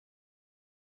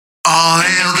All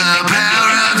hail the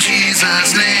power of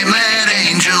Jesus' name, let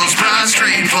angels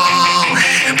prostrate fall.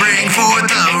 Bring forth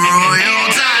the royal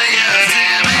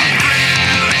diadem and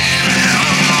crown him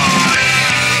Lord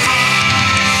of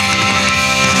all.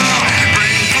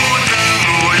 Bring forth the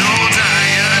royal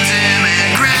diadem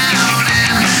and crown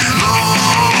him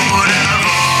Lord of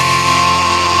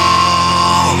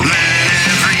all. Let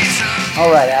every tongue.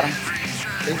 All right, Adam.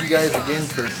 Thank you guys again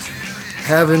for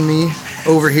having me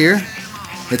over here.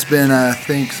 It's been, I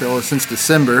think, since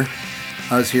December.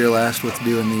 I was here last with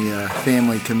doing the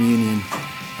family communion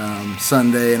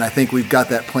Sunday, and I think we've got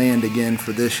that planned again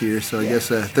for this year. So I guess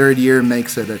a third year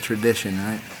makes it a tradition,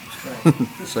 right?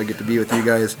 So I get to be with you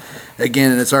guys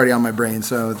again, and it's already on my brain.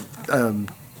 So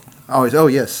always, oh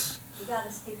yes. You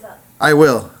gotta speak up. I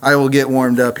will. I will get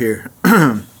warmed up here.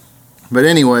 But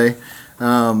anyway,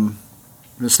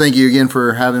 just thank you again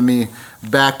for having me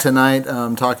back tonight,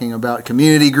 talking about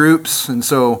community groups. And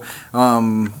so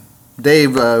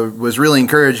Dave was really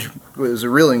encouraged. It was a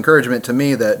real encouragement to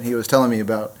me that he was telling me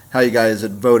about how you guys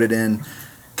had voted in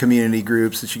community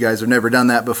groups, that you guys have never done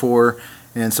that before.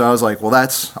 And so I was like, well,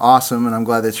 that's awesome, and I'm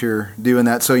glad that you're doing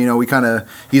that. So,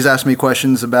 he's asked me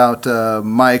questions about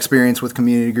my experience with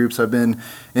community groups. I've been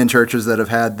in churches that have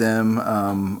had them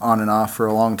on and off for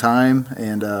a long time,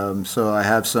 and so I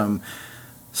have some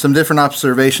different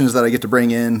observations that I get to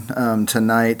bring in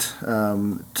tonight,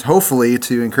 hopefully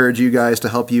to encourage you guys, to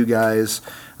help you guys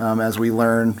as we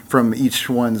learn from each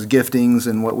one's giftings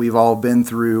and what we've all been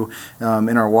through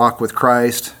in our walk with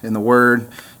Christ, in the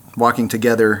Word, walking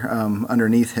together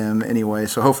underneath Him anyway.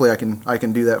 So hopefully I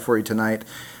can do that for you tonight.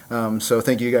 So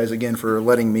thank you guys again for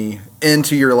letting me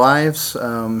into your lives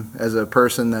as a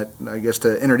person that, I guess,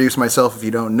 to introduce myself if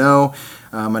you don't know.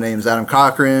 My name is Adam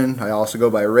Cochran. I also go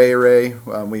by Ray.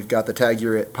 We've got the Tag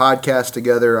Your It podcast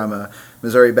together. I'm a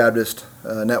Missouri Baptist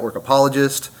Network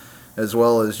apologist, as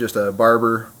well as just a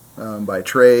barber by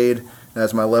trade.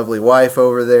 That's my lovely wife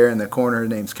over there in the corner. Her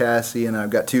name's Cassie, and I've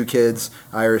got two kids,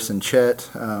 Iris and Chet,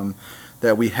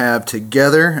 that we have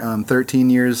together. 13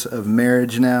 years of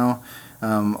marriage now.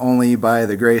 Only by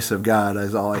the grace of God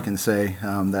is all I can say,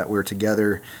 that we're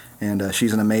together, and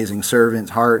she's an amazing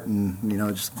servant, heart, and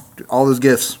just all those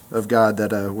gifts of God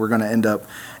that we're going to end up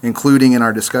including in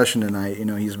our discussion tonight.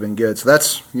 He's been good. So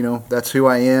that's who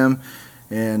I am,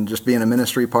 and just being a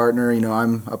ministry partner.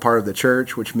 I'm a part of the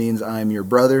church, which means I'm your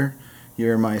brother.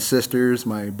 You're my sisters,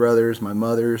 my brothers, my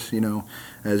mothers.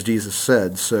 As Jesus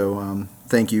said. So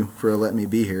thank you for letting me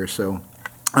be here. So.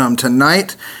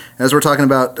 Tonight, as we're talking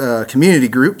about community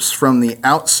groups, from the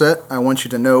outset, I want you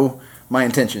to know my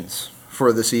intentions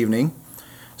for this evening.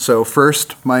 So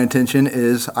first, my intention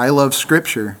is I love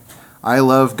Scripture. I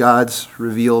love God's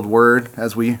revealed Word,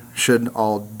 as we should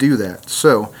all do that.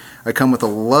 So I come with a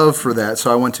love for that, so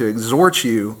I want to exhort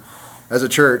you as a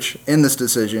church in this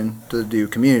decision to do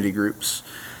community groups.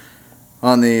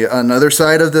 On the another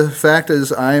side of the fact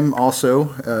is I'm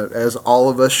also, as all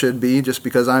of us should be, just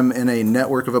because I'm in a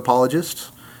network of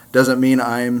apologists, doesn't mean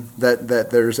that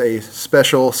there's a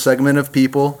special segment of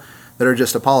people that are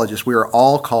just apologists. We are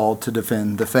all called to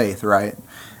defend the faith, right?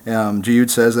 Jude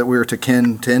says that we are to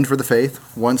contend for the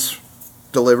faith once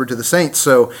delivered to the saints.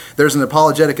 So there's an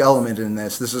apologetic element in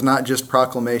this. This is not just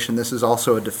proclamation. This is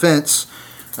also a defense,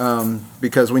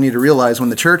 because we need to realize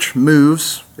when the church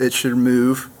moves, it should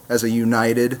move as a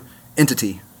united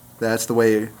entity. That's the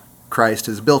way Christ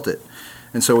has built it.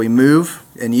 And so we move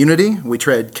in unity, we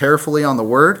tread carefully on the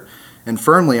Word and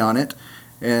firmly on it.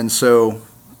 And so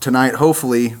tonight,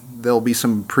 hopefully, there'll be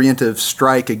some preemptive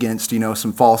strike against,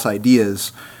 some false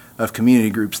ideas of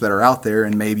community groups that are out there.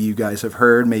 And maybe you guys have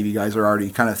heard, maybe you guys are already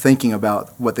kind of thinking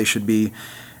about what they should be.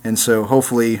 And so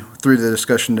hopefully through the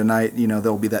discussion tonight,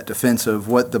 there'll be that defense of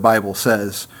what the Bible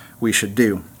says we should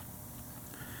do.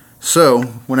 So,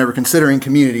 whenever considering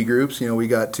community groups, we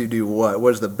got to do what?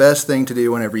 What is the best thing to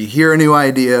do whenever you hear a new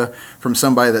idea from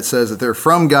somebody that says that they're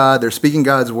from God, they're speaking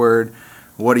God's Word?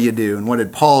 What do? And what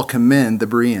did Paul commend the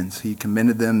Bereans? He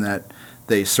commended them that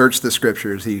they searched the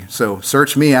Scriptures. So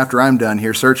search me after I'm done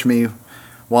here. Search me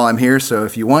while I'm here. So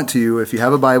if you want to, if you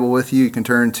have a Bible with you, you can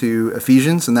turn to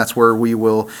Ephesians, and that's where we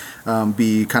will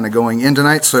be kind of going in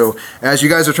tonight. So as you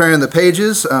guys are turning the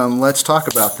pages, let's talk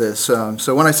about this.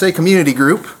 So when I say community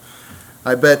group,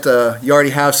 I bet you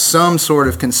already have some sort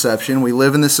of conception. We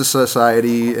live in this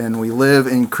society, and we live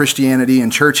in Christianity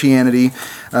and churchianity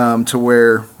to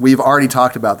where we've already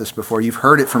talked about this before. You've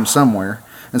heard it from somewhere,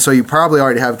 and so you probably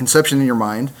already have a conception in your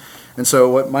mind. And so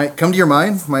what might come to your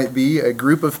mind might be a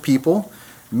group of people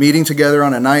meeting together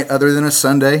on a night other than a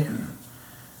Sunday,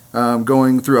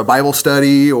 going through a Bible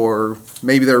study, or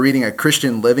maybe they're reading a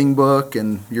Christian living book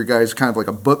and your guys kind of like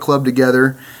a book club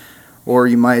together. Or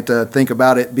you might think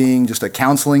about it being just a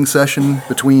counseling session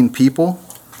between people.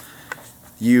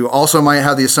 You also might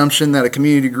have the assumption that a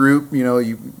community group,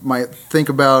 you might think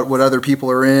about what other people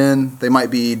are in. They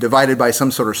might be divided by some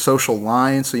sort of social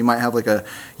line. So you might have like a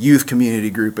youth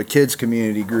community group, a kids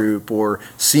community group, or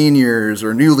seniors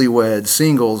or newlyweds,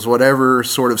 singles, whatever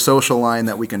sort of social line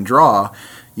that we can draw.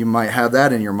 You might have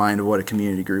that in your mind of what a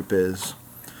community group is.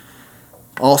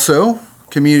 Also,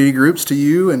 community groups to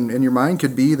you and in your mind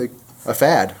could be a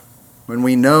fad. When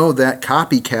we know that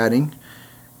copycatting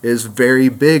is very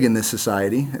big in this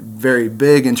society, very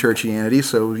big in churchianity.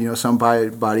 So,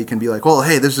 somebody can be like, well,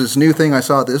 hey, there's this new thing I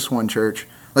saw at this one church.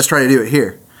 Let's try to do it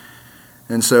here.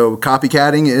 And so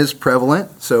copycatting is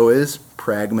prevalent. So is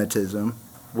pragmatism,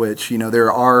 which,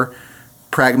 there are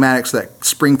pragmatics that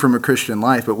spring from a Christian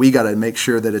life, but we got to make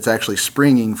sure that it's actually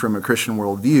springing from a Christian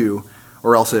worldview,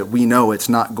 or else we know it's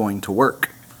not going to work.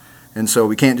 And so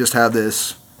we can't just have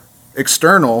this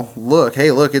external look.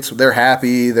 Hey, look, they're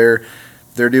happy. They're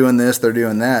doing this. They're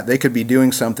doing that. They could be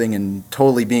doing something and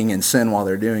totally being in sin while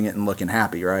they're doing it and looking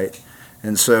happy, right?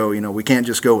 And so, we can't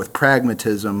just go with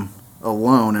pragmatism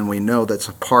alone, and we know that's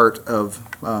a part of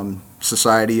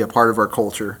society, a part of our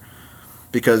culture,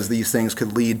 because these things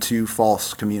could lead to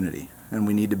false community, and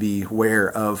we need to be aware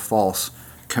of false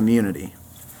community.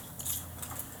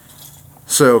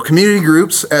 So community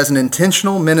groups as an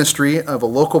intentional ministry of a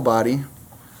local body,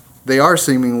 they are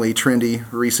seemingly trendy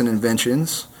recent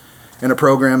inventions in a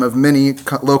program of many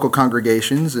local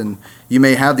congregations. And you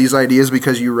may have these ideas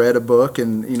because you read a book,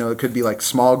 and it could be like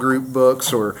small group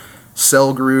books or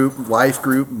cell group, life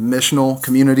group, missional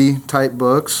community type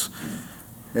books.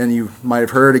 And you might have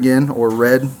heard again or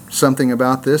read something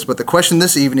about this. But the question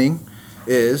this evening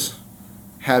is,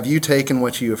 have you taken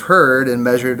what you have heard and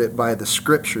measured it by the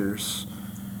scriptures?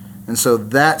 And so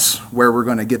that's where we're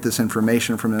going to get this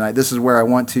information from tonight. This is where I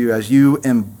want to, as you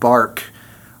embark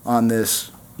on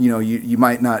this, you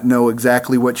might not know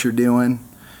exactly what you're doing.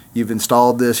 You've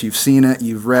installed this, you've seen it,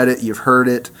 you've read it, you've heard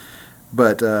it.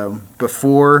 But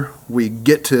before we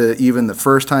get to even the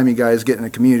first time you guys get in a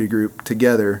community group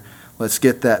together, let's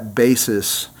get that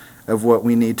basis of what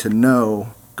we need to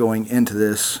know going into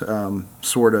this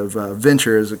sort of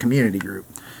venture as a community group.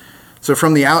 So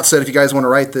from the outset, if you guys want to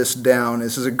write this down,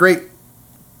 this is a great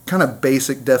kind of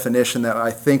basic definition that I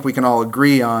think we can all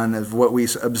agree on of what we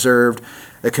observed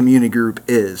a community group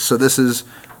is. So this is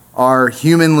our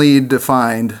humanly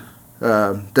defined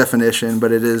definition,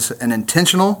 but it is an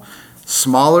intentional,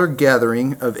 smaller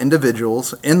gathering of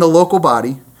individuals in the local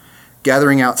body,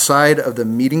 gathering outside of the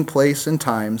meeting place and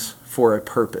times for a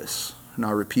purpose. And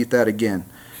I'll repeat that again.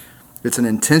 It's an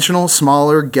intentional,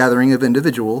 smaller gathering of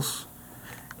individuals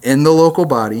in the local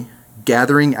body,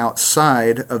 gathering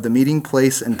outside of the meeting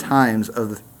place and times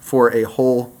for a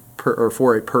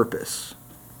purpose.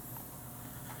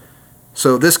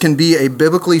 So this can be a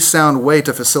biblically sound way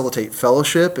to facilitate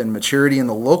fellowship and maturity in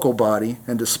the local body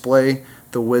and display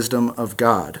the wisdom of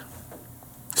God.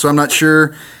 So I'm not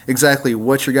sure exactly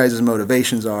what your guys'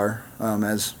 motivations are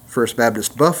as First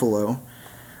Baptist Buffalo.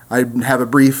 I have a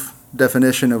brief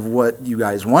definition of what you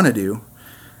guys want to do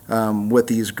with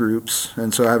these groups,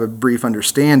 and so I have a brief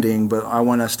understanding, but I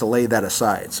want us to lay that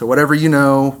aside. So whatever you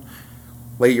know,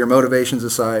 lay your motivations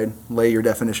aside, lay your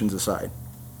definitions aside.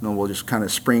 And we'll just kind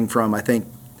of spring from, I think,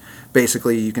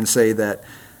 basically you can say that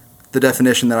the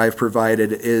definition that I've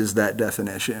provided is that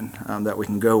definition that we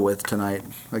can go with tonight.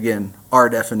 Again, our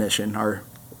definition, our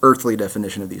earthly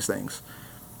definition of these things.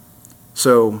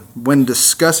 So when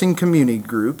discussing community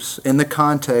groups in the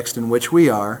context in which we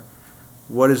are,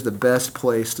 what is the best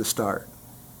place to start?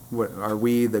 What are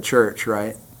we? The church,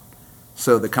 right?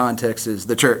 So the context is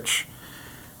the church.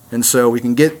 And so we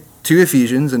can get to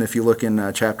Ephesians, and if you look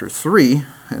in chapter 3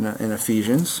 in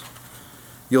Ephesians,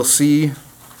 you'll see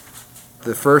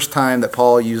the first time that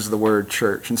Paul uses the word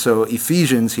church. And so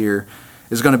Ephesians here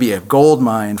is going to be a gold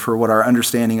mine for what our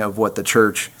understanding of what the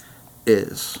church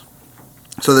is.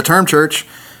 So the term church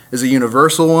is a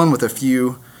universal one with a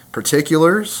few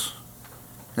particulars.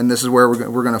 And this is where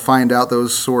we're going to find out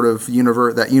those sort of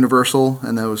that universal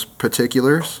and those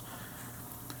particulars.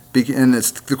 And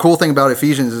the cool thing about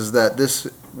Ephesians is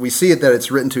that we see it that it's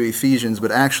written to Ephesians,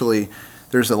 but actually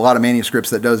there's a lot of manuscripts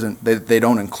that they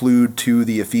don't include to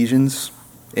the Ephesians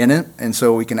in it. And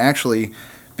so we can actually,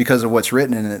 because of what's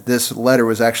written in it, this letter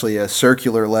was actually a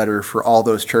circular letter for all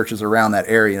those churches around that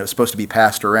area. It was supposed to be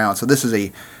passed around. So this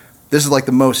is like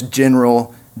the most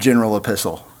general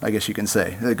epistle. I guess you can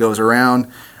say. It goes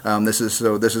around. This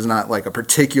is not like a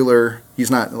particular,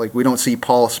 we don't see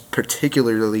Paul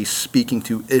particularly speaking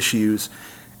to issues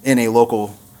in a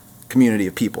local community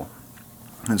of people.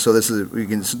 And so this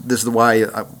is why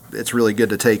it's really good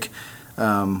to take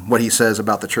what he says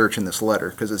about the church in this letter,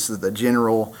 because it's the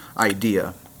general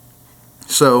idea.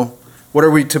 So what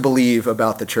are we to believe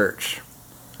about the church?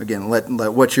 Again, let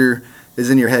what is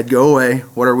in your head go away.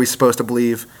 What are we supposed to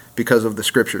believe because of the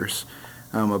scriptures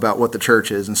about what the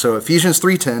church is? And so Ephesians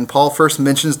 3:10, Paul first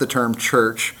mentions the term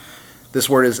church. This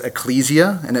word is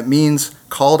ecclesia, and it means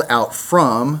called out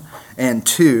from and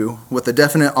to, with a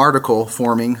definite article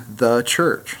forming the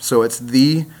church. So it's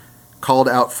the called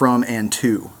out from and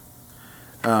to.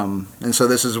 And so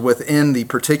this is within the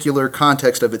particular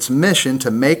context of its mission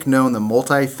to make known the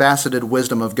multifaceted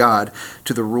wisdom of God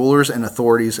to the rulers and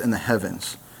authorities in the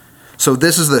heavens. So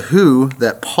this is the who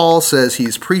that Paul says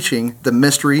he's preaching, the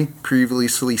mystery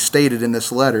previously stated in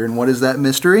this letter. And what is that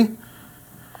mystery?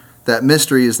 That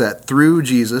mystery is that through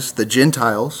Jesus, the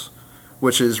Gentiles,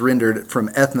 which is rendered from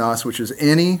ethnos, which is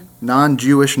any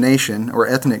non-Jewish nation or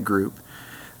ethnic group,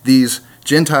 these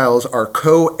Gentiles are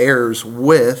co-heirs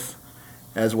with,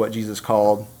 as what Jesus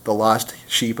called the lost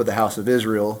sheep of the house of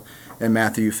Israel in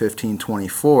Matthew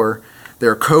 15:24.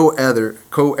 They're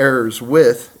co-heirs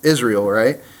with Israel,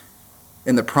 right?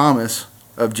 In the promise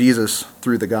of Jesus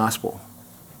through the gospel.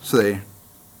 So they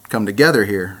come together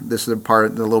here. This is a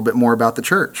little bit more about the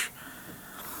church.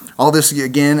 All this,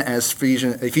 again, as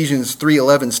Ephesians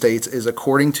 3:11 states, is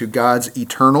according to God's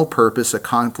eternal purpose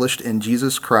accomplished in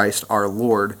Jesus Christ our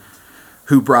Lord,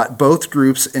 who brought both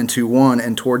groups into one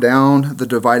and tore down the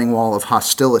dividing wall of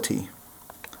hostility.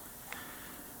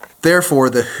 Therefore,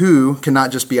 the who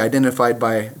cannot just be identified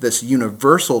by this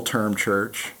universal term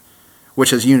church, which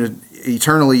has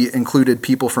eternally included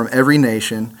people from every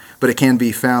nation, but it can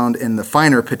be found in the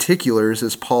finer particulars,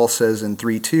 as Paul says in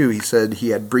 3:2. He said he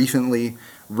had briefly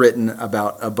written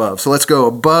about above. So let's go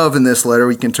above in this letter.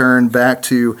 We can turn back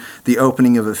to the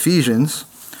opening of Ephesians.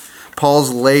 Paul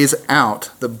lays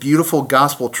out the beautiful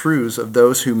gospel truths of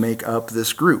those who make up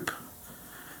this group.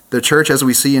 The church, as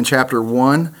we see in chapter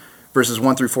 1, verses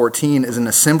 1 through 14, is an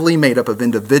assembly made up of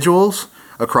individuals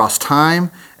across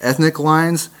time, ethnic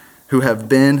lines, who have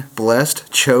been blessed,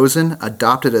 chosen,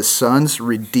 adopted as sons,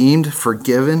 redeemed,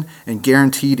 forgiven, and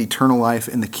guaranteed eternal life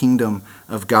in the kingdom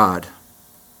of God.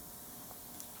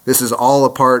 This is all a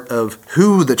part of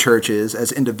who the church is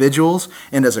as individuals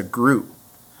and as a group.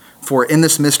 For in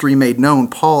this mystery made known,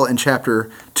 Paul in chapter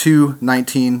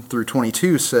 2:19 through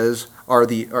 22 says,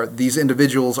 these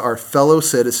individuals are fellow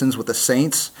citizens with the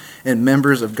saints and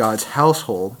members of God's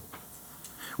household,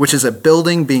 which is a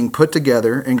building being put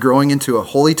together and growing into a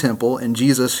holy temple in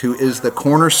Jesus, who is the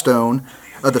cornerstone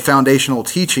of the foundational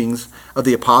teachings of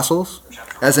the apostles,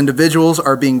 as individuals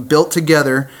are being built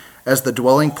together as the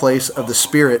dwelling place of the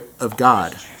Spirit of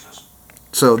God.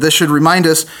 So this should remind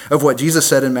us of what Jesus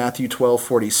said in Matthew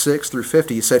 12:46 through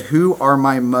 50. He said, "Who are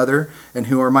my mother and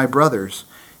who are my brothers?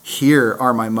 Here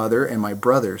are my mother and my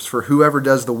brothers. For whoever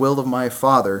does the will of my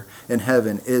Father in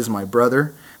heaven is my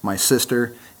brother, my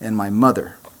sister, and my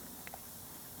mother."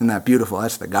 Isn't that beautiful?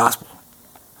 That's the gospel.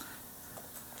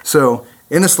 So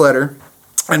in this letter,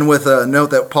 and with a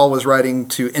note that Paul was writing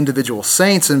to individual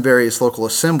saints in various local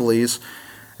assemblies,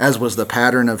 as was the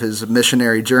pattern of his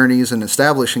missionary journeys and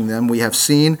establishing them, we have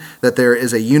seen that there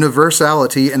is a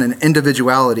universality and an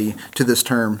individuality to this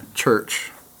term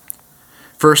church.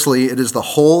 Firstly, it is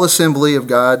the whole assembly of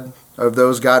God, of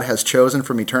those God has chosen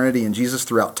from eternity in Jesus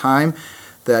throughout time,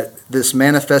 that this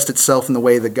manifests itself in the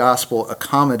way the gospel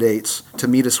accommodates to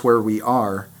meet us where we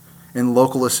are in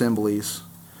local assemblies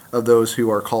of those who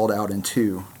are called out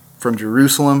into, from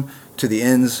Jerusalem to the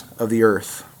ends of the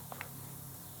earth.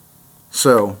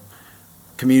 So,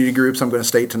 community groups, I'm going to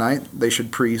state tonight, they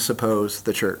should presuppose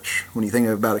the church. When you think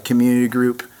about a community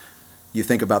group, you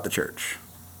think about the church.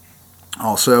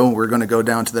 Also, we're going to go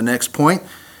down to the next point.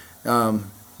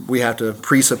 We have to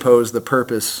presuppose the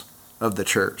purpose of the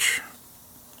church.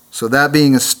 So that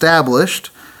being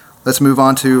established, let's move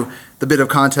on to the bit of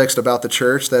context about the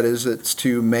church. That is, it's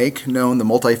to make known the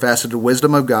multifaceted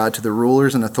wisdom of God to the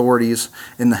rulers and authorities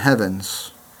in the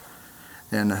heavens.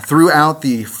 And throughout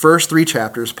the first 3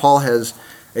 chapters, Paul has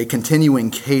a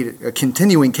continuing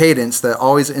cadence that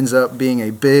always ends up being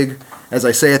a big, as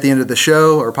I say at the end of the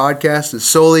show or podcast, is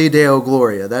Soli Deo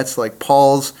Gloria. That's like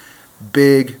Paul's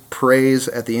big praise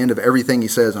at the end of everything he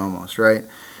says almost, right?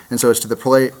 And so it's to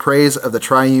the praise of the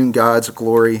triune God's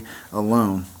glory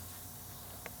alone.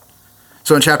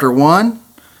 So in chapter 1,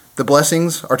 the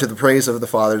blessings are to the praise of the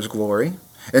Father's glory.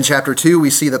 In chapter 2, we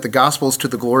see that the gospel is to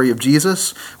the glory of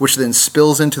Jesus, which then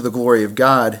spills into the glory of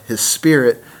God, his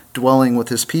Spirit dwelling with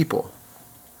his people.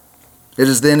 It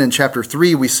is then in chapter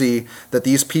 3 we see that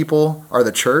these people are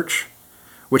the church,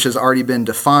 which has already been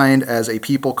defined as a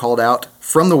people called out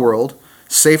from the world,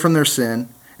 saved from their sin,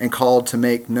 and called to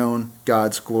make known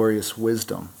God's glorious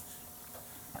wisdom.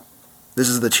 This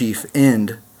is the chief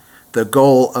end, the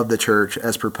goal of the church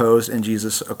as proposed in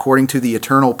Jesus according to the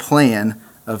eternal plan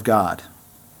of God.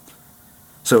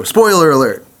 So, spoiler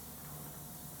alert.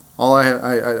 All I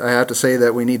have to say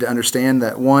that we need to understand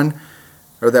that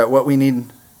what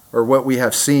we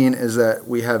have seen is that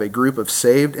we have a group of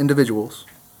saved individuals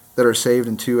that are saved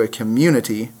into a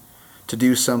community to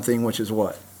do something which is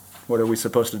what? What are we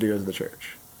supposed to do as the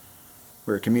church?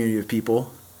 We're a community of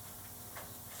people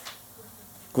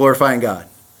glorifying God.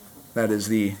 That is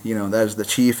the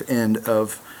chief end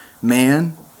of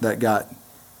man that got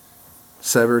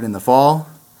severed in the fall,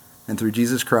 and through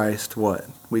Jesus Christ, what?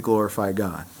 We glorify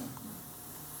God.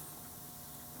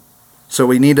 So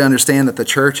we need to understand that the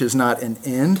church is not an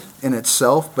end in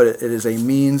itself, but it is a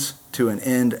means to an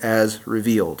end as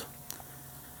revealed.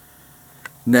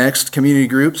 Next, community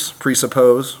groups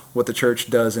presuppose what the church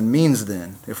does and means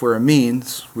then. If we're a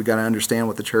means, we got to understand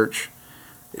what the church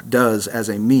does as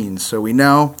a means. So we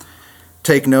now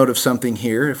take note of something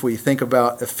here. If we think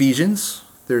about Ephesians,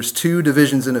 there's two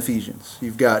divisions in Ephesians.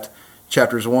 You've got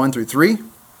chapters 1 through 3,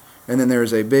 and then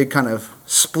there's a big kind of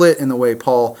split in the way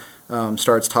Paul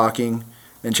starts talking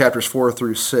in chapters 4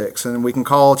 through 6. And we can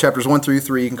call chapters 1 through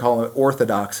 3, you can call it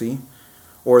orthodoxy,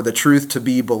 or the truth to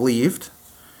be believed.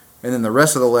 And then the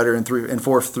rest of the letter in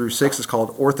 4 through 6 is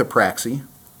called orthopraxy,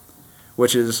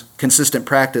 which is consistent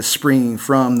practice springing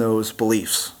from those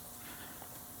beliefs.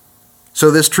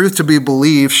 So this truth to be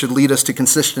believed should lead us to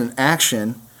consistent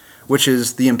action, which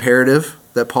is the imperative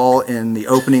that Paul in the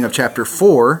opening of chapter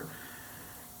 4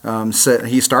 said.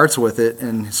 He starts with it,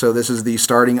 and so this is the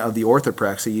starting of the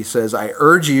orthopraxy. He says, I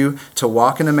urge you to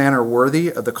walk in a manner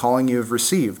worthy of the calling you have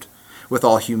received, with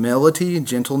all humility and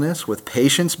gentleness, with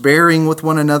patience, bearing with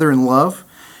one another in love,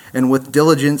 and with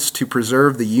diligence to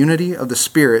preserve the unity of the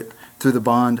Spirit through the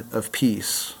bond of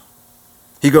peace.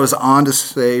 He goes on to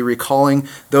say, recalling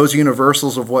those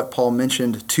universals of what Paul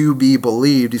mentioned to be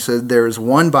believed, he said, there is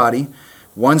one body,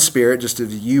 one Spirit, just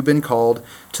as you've been called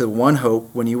to one hope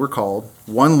when you were called,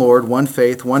 one Lord, one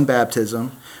faith, one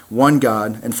baptism, one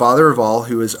God, and Father of all,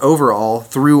 who is over all,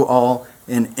 through all,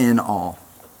 and in all.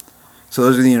 So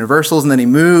those are the universals, and then he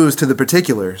moves to the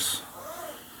particulars,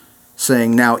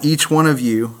 saying, now to each one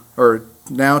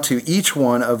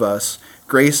of us,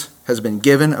 grace has been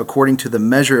given according to the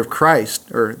measure of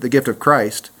Christ, or the gift of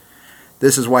Christ.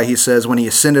 This is why he says, when he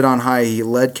ascended on high, he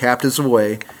led captives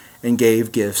away and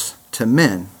gave gifts to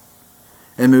men.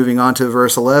 And moving on to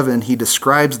verse 11, he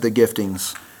describes the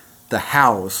giftings, the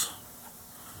hows,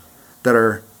 that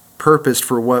are purposed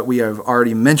for what we have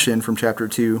already mentioned from chapter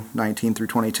 2, 19 through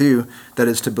 22, that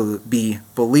is to be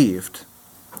believed.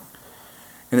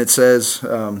 And it says,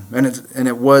 and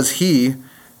it was he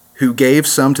who gave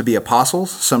some to be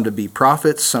apostles, some to be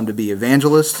prophets, some to be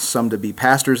evangelists, some to be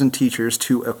pastors and teachers,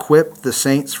 to equip the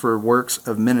saints for works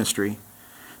of ministry,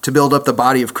 to build up the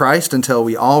body of Christ until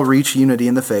we all reach unity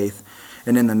in the faith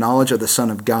and in the knowledge of the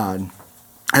Son of God,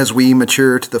 as we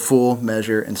mature to the full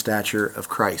measure and stature of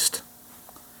Christ.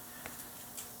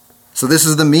 So this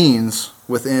is the means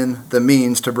within the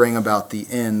means to bring about the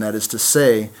end. That is to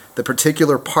say, the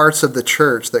particular parts of the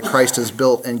church that Christ has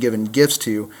built and given gifts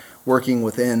to, working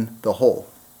within the whole.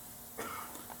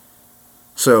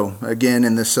 So, again,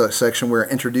 in this section, we're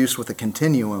introduced with a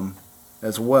continuum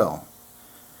as well.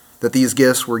 That these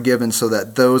gifts were given so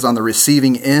that those on the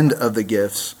receiving end of the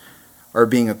gifts are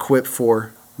being equipped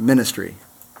for ministry.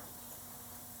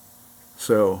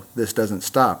 So, this doesn't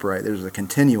stop, right? There's a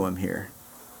continuum here.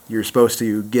 You're supposed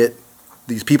to get,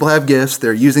 these people have gifts,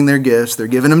 they're using their gifts, they're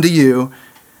giving them to you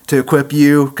to equip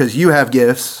you because you have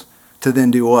gifts to then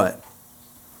do what?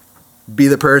 Be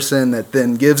the person that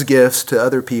then gives gifts to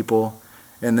other people,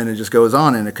 and then it just goes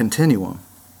on in a continuum.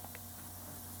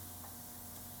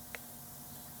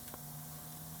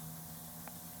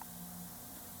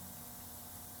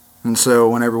 And so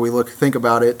whenever we think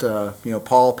about it,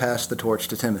 Paul passed the torch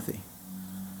to Timothy,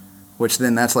 which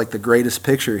then that's like the greatest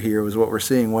picture here was what we're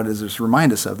seeing. What does this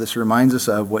remind us of? This reminds us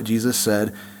of what Jesus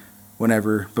said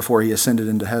before he ascended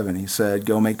into heaven. He said,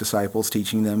 go make disciples,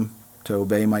 teaching them to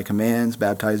obey my commands,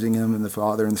 baptizing them in the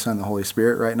Father and the Son and the Holy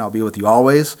Spirit, right? And I'll be with you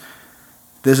always.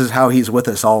 This is how he's with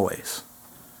us always.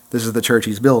 This is the church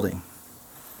he's building.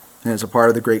 And it's a part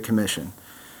of the Great Commission.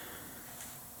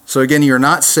 So again, you're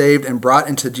not saved and brought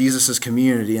into Jesus'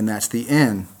 community, and that's the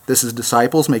end. This is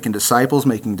disciples making disciples,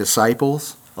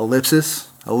 ellipsis,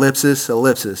 ellipsis,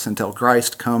 ellipsis, until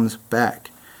Christ comes back.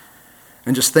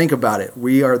 And just think about it.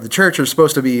 The church are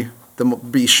supposed to be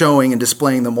showing and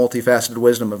displaying the multifaceted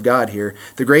wisdom of God here.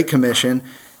 The Great Commission,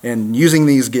 and using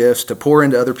these gifts to pour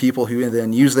into other people who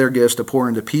then use their gifts to pour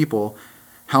into people.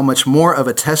 How much more of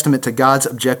a testament to God's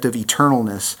objective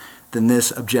eternalness than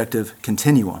this objective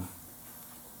continuum?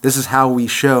 This is how we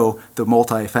show the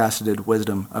multifaceted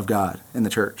wisdom of God in the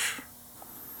church.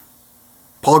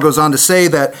 Paul goes on to say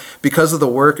that because of the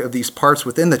work of these parts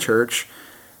within the church,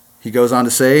 he goes on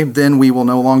to say, then we will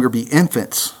no longer be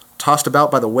infants, tossed about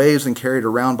by the waves and carried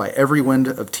around by every wind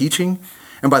of teaching,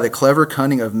 and by the clever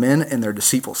cunning of men and their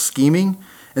deceitful scheming.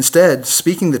 Instead,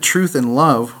 speaking the truth in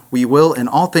love, we will in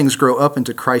all things grow up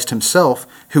into Christ himself,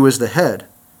 who is the head.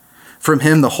 From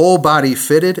him the whole body,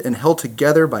 fitted and held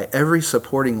together by every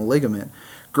supporting ligament,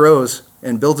 grows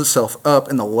and builds itself up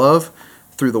in the love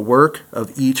through the work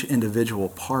of each individual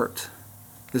part.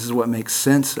 This is what makes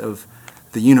sense of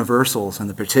the universals and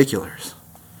the particulars.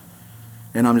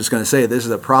 And I'm just going to say this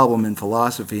is a problem in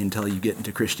philosophy until you get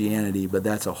into Christianity, but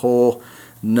that's a whole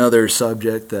another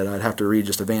subject that I'd have to read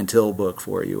just a Van Til book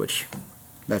for you, which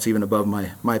that's even above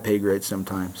my pay grade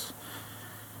sometimes.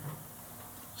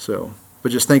 So,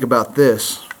 but just think about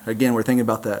this. Again, we're thinking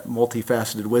about that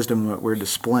multifaceted wisdom that we're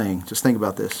displaying. Just think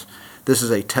about this. This is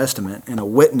a testament and a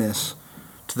witness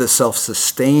to the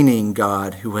self-sustaining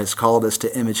God who has called us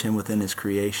to image him within his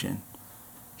creation.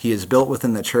 He has built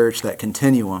within the church that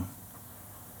continuum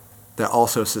that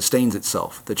also sustains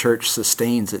itself. The church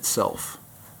sustains itself.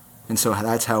 And so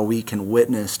that's how we can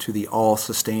witness to the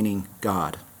all-sustaining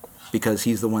God. Because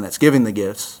he's the one that's giving the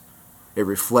gifts. It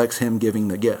reflects him giving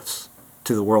the gifts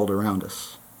to the world around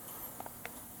us.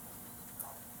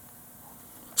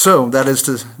 So that is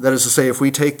to say, if we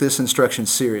take this instruction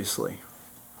seriously,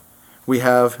 we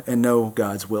have and know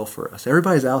God's will for us.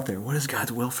 Everybody's out there. What is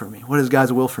God's will for me? What is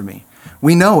God's will for me?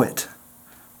 We know it.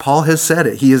 Paul has said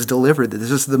it. He has delivered it.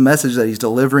 This is the message that he's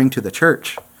delivering to the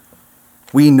church.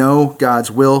 We know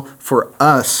God's will for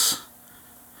us.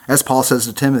 As Paul says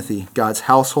to Timothy, God's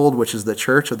household, which is the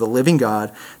church of the living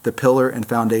God, the pillar and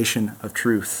foundation of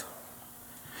truth.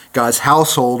 God's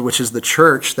household, which is the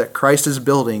church that Christ is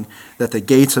building, that the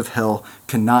gates of hell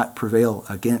cannot prevail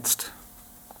against.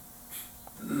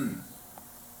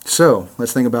 So,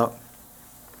 let's think about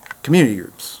community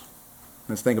groups.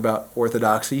 Let's think about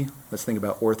orthodoxy. Let's think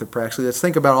about orthopraxy. Let's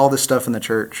think about all this stuff in the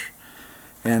church.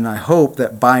 And I hope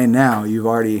that by now you've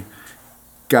already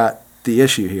got the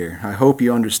issue here. I hope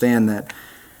you understand that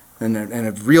and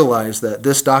have realized that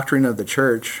this doctrine of the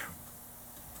church,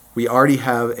 we already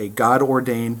have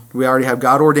God-ordained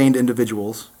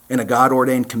individuals in a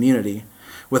God-ordained community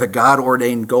with a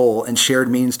God-ordained goal and shared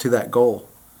means to that goal.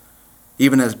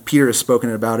 Even as Peter has spoken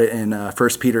about it in 1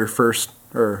 Peter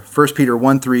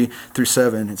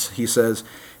 1:3-7, he says,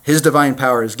 his divine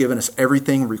power has given us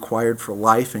everything required for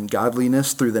life and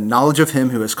godliness through the knowledge of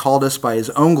him who has called us by his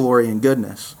own glory and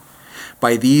goodness.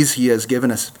 By these he has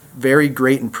given us very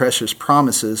great and precious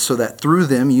promises, so that through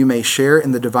them you may share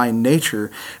in the divine nature,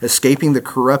 escaping the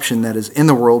corruption that is in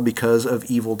the world because of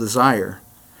evil desire.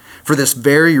 For this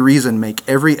very reason, make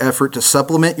every effort to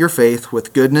supplement your faith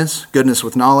with goodness, goodness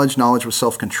with knowledge, knowledge with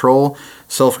self-control,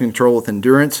 self-control with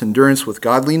endurance, endurance with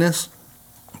godliness,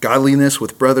 godliness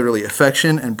with brotherly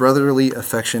affection, and brotherly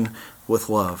affection with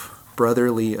love.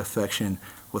 Brotherly affection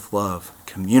with love.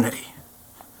 Community.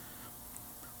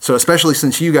 So especially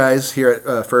since you guys here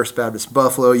at First Baptist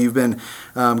Buffalo, you've been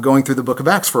going through the book of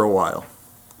Acts for a while.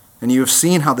 And you have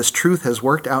seen how this truth has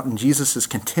worked out in Jesus'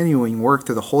 continuing work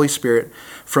through the Holy Spirit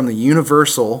from the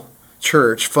universal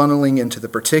church funneling into the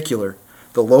particular,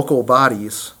 the local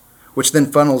bodies, which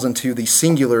then funnels into the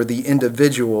singular, the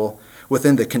individual,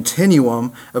 within the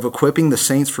continuum of equipping the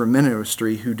saints for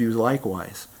ministry who do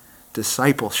likewise.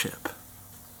 Discipleship.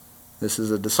 This is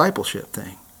a discipleship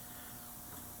thing.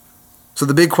 So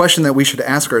the big question that we should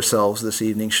ask ourselves this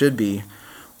evening should be,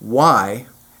 why,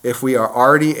 if we are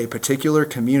already a particular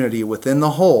community within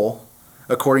the whole,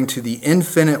 according to the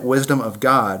infinite wisdom of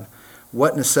God,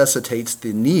 what necessitates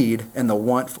the need and the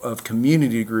want of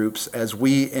community groups as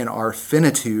we in our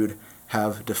finitude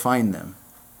have defined them?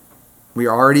 We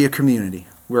are already a community.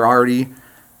 We're already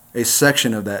a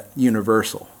section of that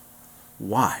universal.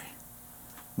 Why?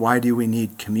 Why do we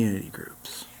need community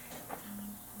groups?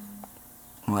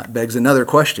 Well, that begs another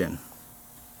question.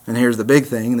 And here's the big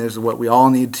thing. There's what we all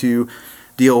need to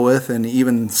deal with. And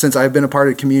even since I've been a part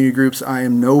of community groups, I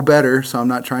am no better. So I'm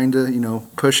not trying to,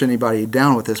 push anybody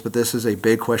down with this. But this is a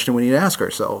big question we need to ask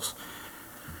ourselves.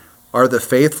 Are the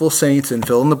faithful saints in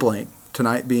fill in the blank,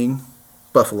 tonight being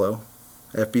Buffalo,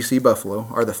 FBC Buffalo,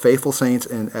 are the faithful saints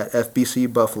at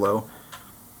FBC Buffalo,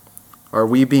 are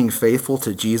we being faithful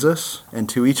to Jesus and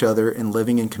to each other in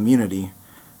living in community,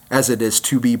 as it is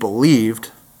to be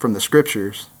believed from the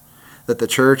Scriptures that the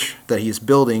church that he is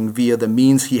building via the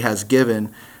means he has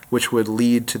given, which would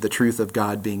lead to the truth of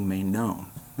God being made known?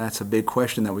 That's a big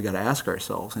question that we got to ask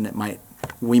ourselves, and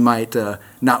we might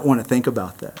not want to think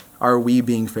about that. Are we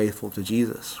being faithful to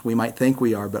Jesus? We might think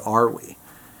we are, but are we?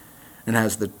 And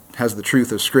has the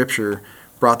truth of Scripture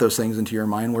brought those things into your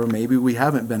mind where maybe we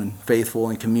haven't been faithful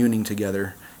in communing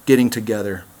together, getting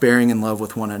together, bearing in love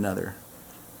with one another?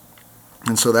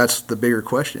 And so that's the bigger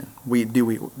question. Do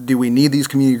we need these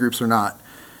community groups or not?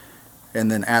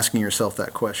 And then asking yourself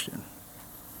that question.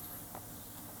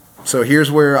 So here's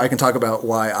where I can talk about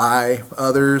why I,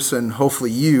 others, and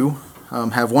hopefully you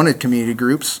have wanted community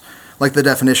groups, like the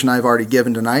definition I've already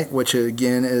given tonight, which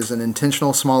again is an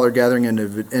intentional smaller gathering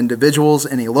of individuals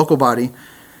in a local body,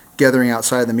 gathering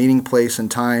outside the meeting place and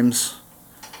times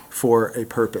for a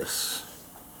purpose.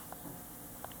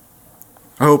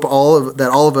 I hope that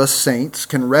all of us saints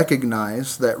can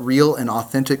recognize that real and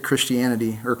authentic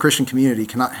Christianity or Christian community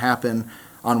cannot happen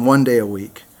on one day a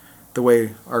week, the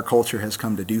way our culture has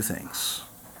come to do things.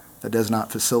 That does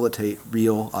not facilitate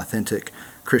real, authentic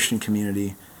Christian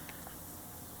community,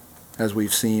 as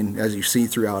we've seen, as you see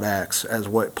throughout Acts, as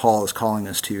what Paul is calling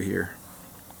us to here.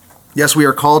 Yes, we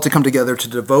are called to come together to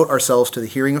devote ourselves to the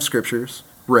hearing of Scriptures,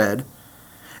 read,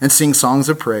 and sing songs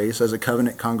of praise as a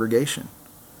covenant congregation.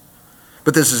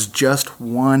 But this is just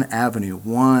one avenue,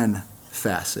 one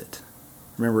facet.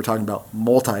 Remember, we're talking about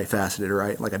multifaceted,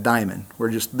 right? Like a diamond.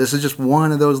 This is just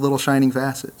one of those little shining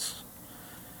facets.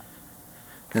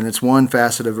 And it's one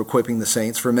facet of equipping the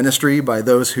saints for ministry by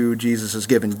those who Jesus has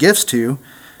given gifts to.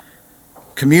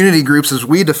 Community groups, as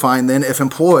we define then, if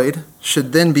employed,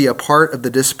 should then be a part of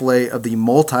the display of the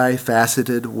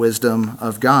multifaceted wisdom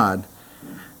of God.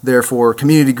 Therefore,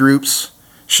 community groups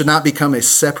should not become a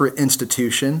separate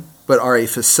institution, but are a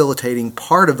facilitating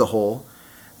part of the whole,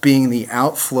 being the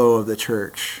outflow of the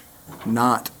church,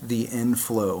 not the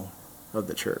inflow of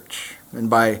the church. And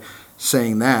by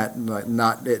saying that,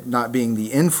 not being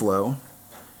the inflow,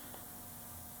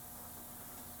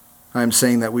 I'm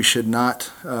saying that we should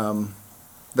not,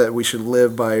 that we should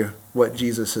live by what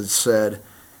Jesus has said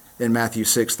in Matthew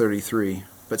 6:33.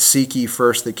 But seek ye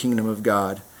first the kingdom of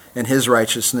God and his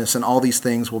righteousness, and all these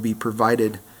things will be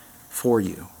provided for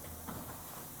you.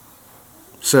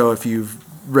 So if you've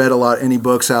read any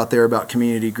books out there about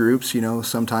community groups,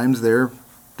 sometimes they're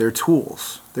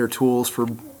tools. They're tools for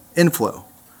inflow.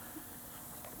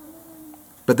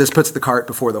 But this puts the cart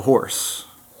before the horse.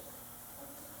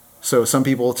 So some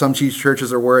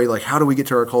churches are worried, like, how do we get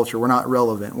to our culture? We're not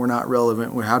relevant.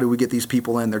 How do we get these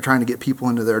people in? They're trying to get people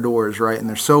into their doors, right? And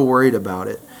they're so worried about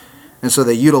it. And so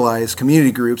they utilize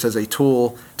community groups as a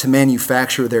tool to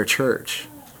manufacture their church.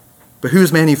 But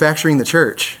who's manufacturing the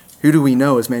church? Who do we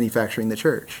know is manufacturing the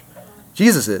church?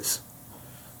 Jesus is,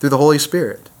 through the Holy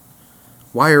Spirit.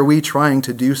 Why are we trying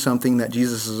to do something that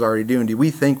Jesus is already doing? Do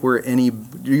you think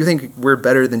we're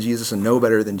better than Jesus and know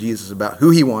better than Jesus about who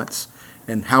he wants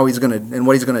and how he's going to and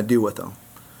what he's going to do with them?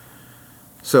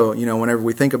 So, whenever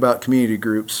we think about community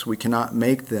groups, we cannot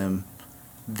make them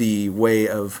the way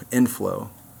of inflow.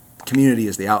 Community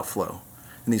is the outflow,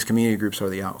 and these community groups are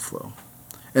the outflow.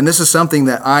 And this is something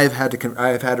that I've had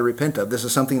to repent of. This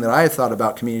is something that I've thought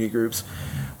about community groups,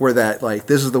 where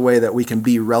this is the way that we can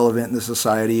be relevant in the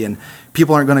society, and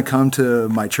people aren't going to come to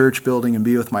my church building and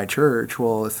be with my church.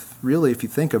 Well, if you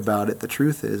think about it, the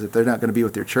truth is, if they're not going to be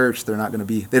with your church, they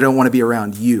don't want to be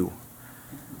around you.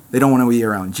 They don't want to be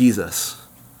around Jesus.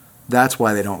 That's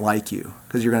why they don't like you,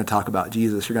 because you're going to talk about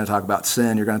Jesus. You're going to talk about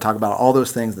sin. You're going to talk about all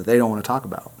those things that they don't want to talk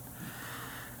about.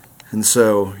 And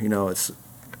so,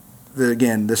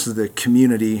 this is the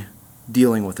community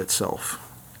dealing with itself,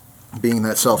 being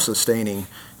that self-sustaining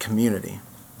community.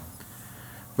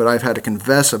 But I've had to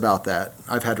confess about that.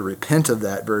 I've had to repent of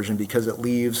that version because it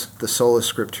leaves the sola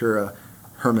scriptura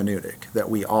hermeneutic that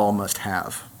we all must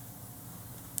have.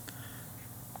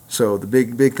 So the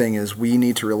big thing is we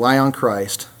need to rely on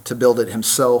Christ to build it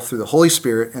himself through the Holy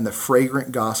Spirit and the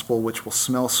fragrant gospel, which will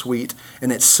smell sweet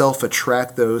and itself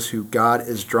attract those who God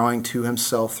is drawing to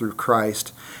himself through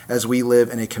Christ, as we live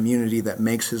in a community that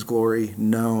makes his glory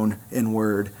known in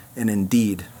word and in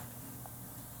deed.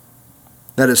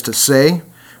 That is to say,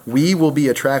 we will be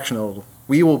attractional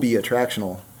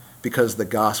because the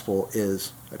gospel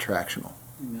is attractional.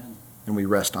 Amen. And we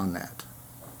rest on that.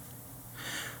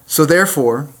 So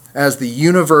therefore, as the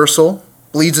universal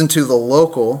bleeds into the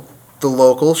local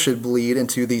should bleed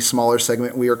into the smaller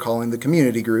segment we are calling the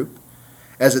community group.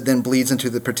 as it then bleeds into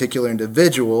the particular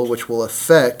individual, which will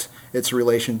affect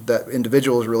that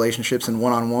individual's relationships in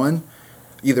one-on-one,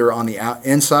 either on the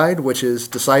inside, which is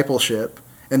discipleship,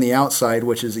 and the outside,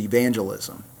 which is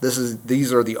evangelism.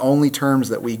 These are the only terms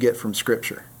that we get from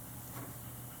Scripture.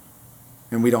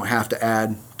 And we don't have to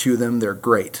add to them. They're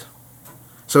great.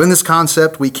 So in this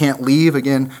concept, we can't leave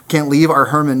our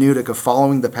hermeneutic of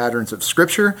following the patterns of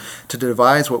Scripture to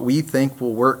devise what we think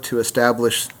will work to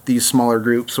establish these smaller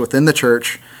groups within the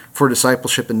church for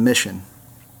discipleship and mission.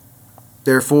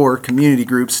 Therefore, community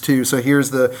groups too. So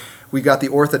we got the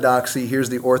orthodoxy, here's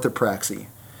the orthopraxy.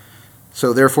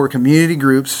 So therefore, community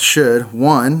groups should,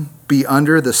 1, be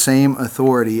under the same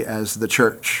authority as the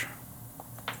church.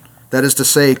 That is to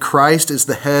say, Christ is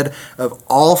the head of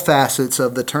all facets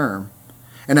of the term.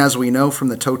 And as we know from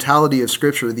the totality of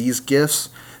Scripture, these gifts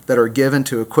that are given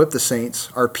to equip the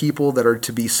saints are people that are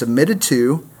to be submitted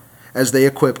to as they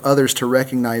equip others to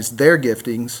recognize their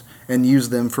giftings and use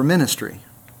them for ministry.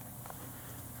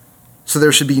 So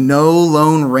there should be no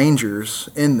lone rangers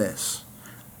in this.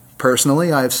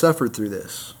 Personally, I have suffered through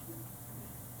this.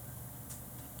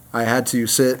 I had to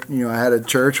I had a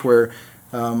church where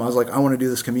I was like, I want to do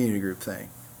this community group thing.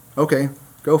 Okay,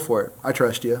 go for it. I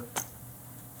trust you.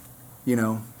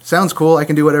 Sounds cool. I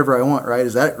can do whatever I want, right?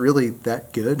 Is that really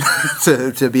that good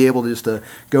to be able to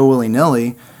go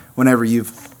willy-nilly whenever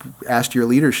you've asked your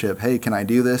leadership, hey, can I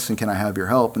do this and can I have your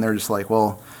help? And they're just like,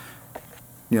 well,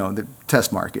 the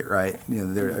test market, right?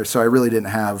 So I really didn't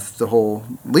have the whole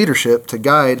leadership to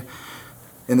guide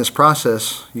in this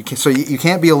process. You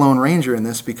can't be a lone ranger in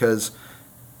this because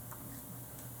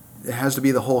it has to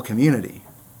be the whole community.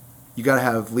 You got to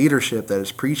have leadership that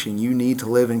is preaching. You need to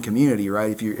live in community,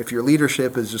 right? If your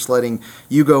leadership is just letting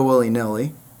you go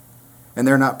willy-nilly and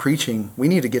they're not preaching, we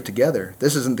need to get together.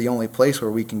 This isn't the only place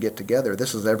where we can get together.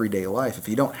 This is everyday life. If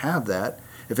you don't have that,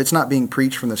 if it's not being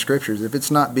preached from the Scriptures, if it's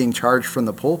not being charged from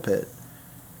the pulpit,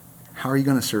 how are you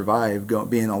going to survive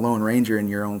being a lone ranger in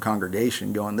your own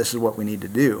congregation going, this is what we need to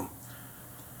do?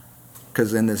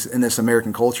 Because in this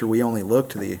American culture, we only look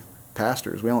to the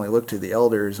pastors, we only look to the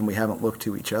elders, and we haven't looked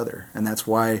to each other. And that's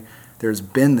why there's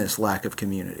been this lack of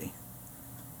community.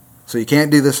 So you can't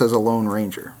do this as a lone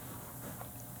ranger.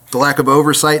 The lack of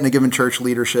oversight in a given church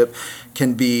leadership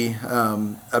can be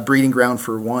a breeding ground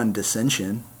for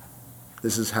dissension.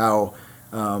 This is how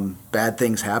bad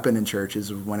things happen in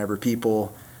churches, whenever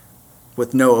people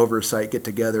with no oversight get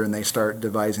together and they start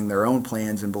devising their own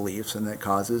plans and beliefs, and that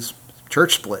causes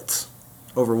church splits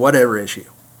over whatever issue.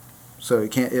 So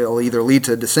it'll either lead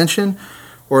to dissension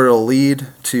or it'll lead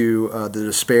to the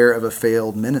despair of a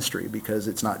failed ministry because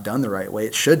it's not done the right way.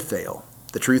 It should fail.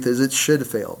 The truth is it should have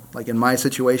failed. Like in my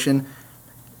situation,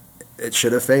 it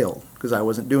should have failed because I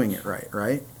wasn't doing it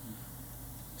right?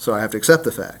 So I have to accept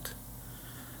the fact.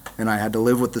 And I had to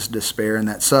live with this despair, and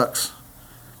that sucks.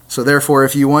 So therefore,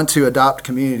 if you want to adopt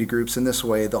community groups in this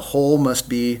way, the whole must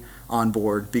be on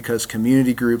board because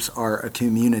community groups are a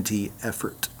community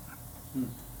effort.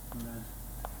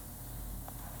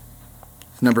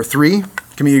 Number 3,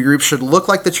 community groups should look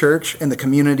like the church and the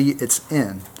community it's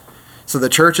in. So the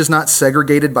church is not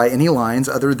segregated by any lines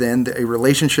other than a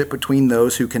relationship between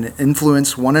those who can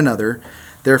influence one another.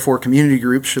 Therefore, community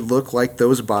groups should look like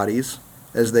those bodies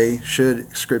as they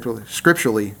should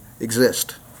scripturally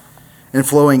exist. And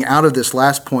flowing out of this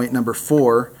last point, number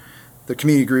 4, the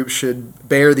community group should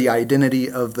bear the identity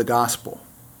of the gospel.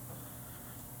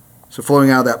 So flowing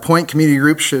out of that point, community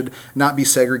groups should not be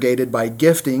segregated by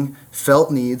gifting,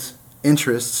 felt needs,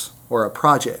 interests, or a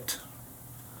project.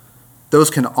 Those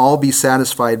can all be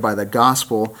satisfied by the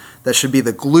gospel that should be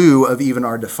the glue of even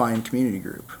our defined community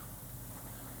group.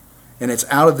 And it's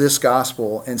out of this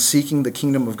gospel and seeking the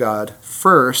kingdom of God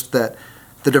first that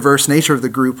the diverse nature of the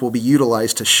group will be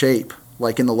utilized to shape,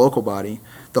 like in the local body,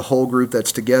 the whole group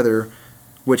that's together,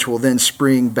 which will then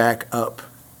spring back up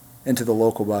into the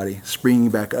local body,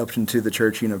 springing back up into the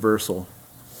church universal,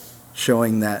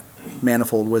 showing that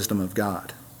manifold wisdom of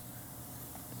God.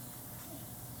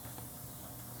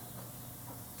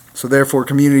 So therefore,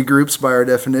 community groups, by our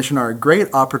definition, are a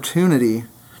great opportunity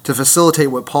to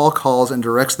facilitate what Paul calls and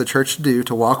directs the church to do,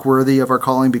 to walk worthy of our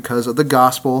calling because of the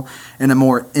gospel in a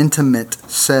more intimate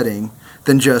setting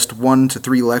than just 1 to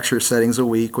 3 lecture settings a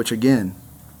week, which again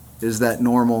is that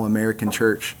normal American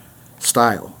church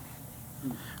style.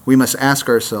 We must ask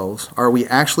ourselves, are we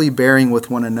actually bearing with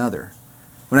one another?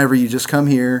 Whenever you just come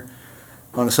here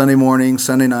on a Sunday morning,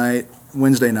 Sunday night,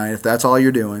 Wednesday night, if that's all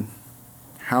you're doing,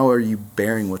 how are you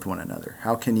bearing with one another?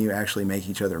 How can you actually make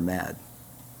each other mad?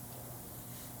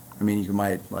 I mean, you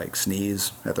might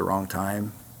sneeze at the wrong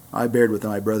time. I bared with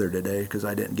my brother today because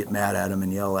I didn't get mad at him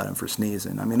and yell at him for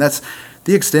sneezing. I mean, that's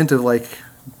the extent of like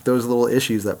those little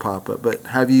issues that pop up. But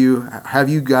have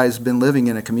you guys been living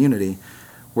in a community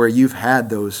where you've had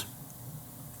those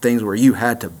things where you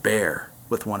had to bear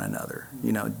with one another,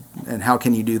 you know? And how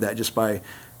can you do that? Just by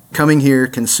coming here,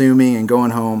 consuming, and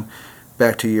going home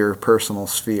back to your personal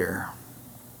sphere.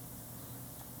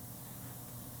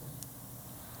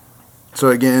 So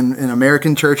again, in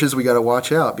American churches, we got to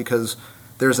watch out because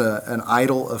there's an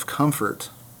idol of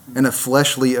comfort and a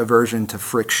fleshly aversion to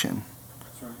friction.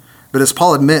 That's right. But as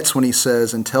Paul admits when he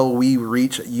says, until we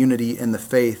reach unity in the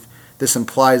faith, this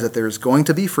implies that there's going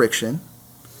to be friction,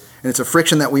 and it's a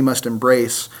friction that we must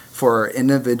embrace for our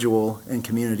individual and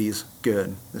community's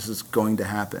good. This is going to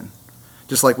happen.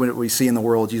 Just like what we see in the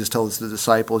world, Jesus tells the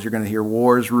disciples, you're going to hear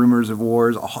wars, rumors of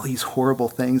wars, all these horrible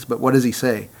things. But what does he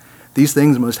say? These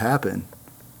things must happen.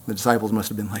 The disciples must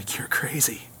have been like, you're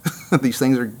crazy. These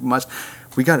things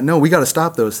we got to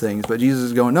stop those things. But Jesus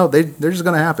is going, no, they're just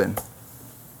going to happen.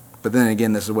 But then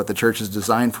again, this is what the church is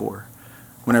designed for.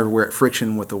 Whenever we're at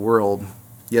friction with the world,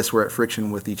 yes, we're at friction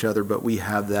with each other, but we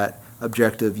have that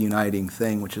objective uniting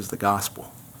thing, which is the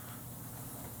gospel.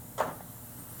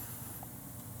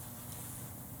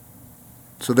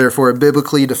 So therefore, a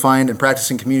biblically defined and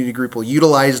practicing community group will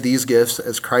utilize these gifts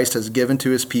as Christ has given to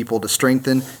his people to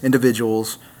strengthen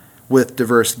individuals with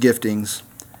diverse giftings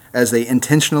as they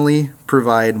intentionally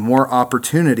provide more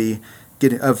opportunity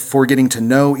for getting to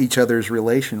know each other's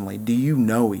relationally. Do you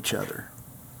know each other?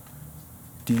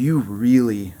 Do you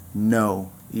really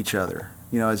know each other?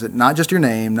 You know, is it not just your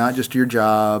name, not just your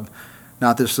job,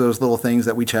 not just those little things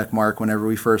that we check mark whenever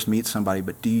we first meet somebody,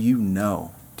 but do you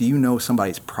know? Do you know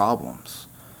somebody's problems?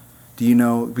 Do you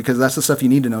know, because that's the stuff you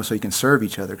need to know so you can serve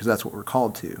each other, because that's what we're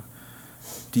called to.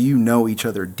 Do you know each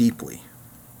other deeply?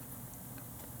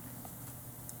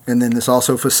 And then this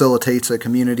also facilitates a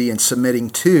community in submitting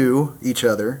to each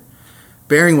other,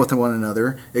 bearing with one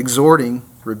another, exhorting,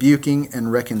 rebuking,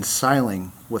 and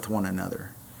reconciling with one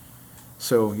another.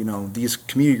 So, you know, these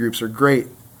community groups are great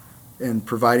in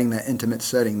providing that intimate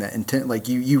setting, that intent, like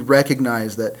you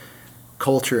recognize that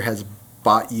culture has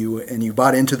bought you, and you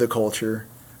bought into the culture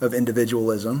of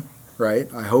individualism,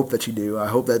 right? I hope that you do. I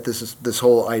hope that this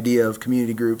whole idea of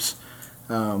community groups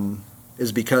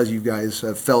is because you guys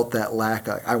have felt that lack.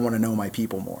 I want to know my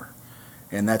people more.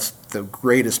 And that's the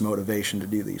greatest motivation to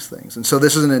do these things. And so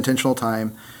this is an intentional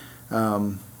time.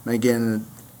 Again,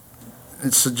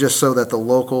 it's just so that the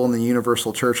local and the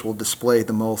universal church will display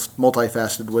the most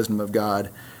multifaceted wisdom of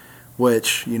God,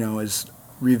 which, you know, is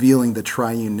revealing the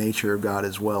triune nature of God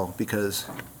as well, because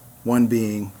one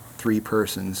being, three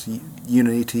persons,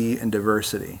 unity and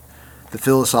diversity. The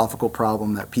philosophical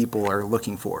problem that people are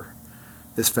looking for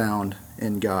is found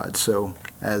in God. So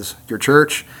as your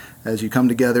church, as you come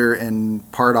together and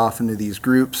part off into these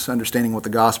groups, understanding what the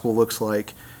gospel looks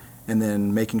like, and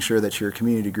then making sure that your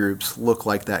community groups look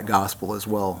like that gospel as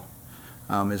well,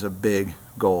 is a big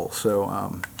goal.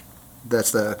 So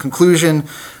that's the conclusion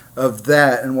of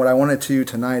that. And what I wanted to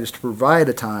tonight is to provide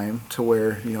a time to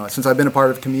where, you know, since I've been a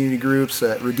part of community groups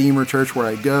at Redeemer Church where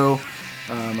I go,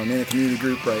 I'm in a community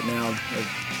group right now.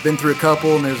 I've been through a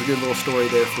couple, and there's a good little story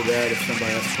there for that. If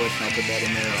somebody asks a question, I'll put that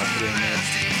in there. I'll put it in there.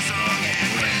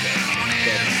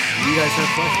 But you guys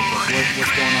have questions? Like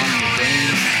what's going on in your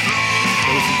brain?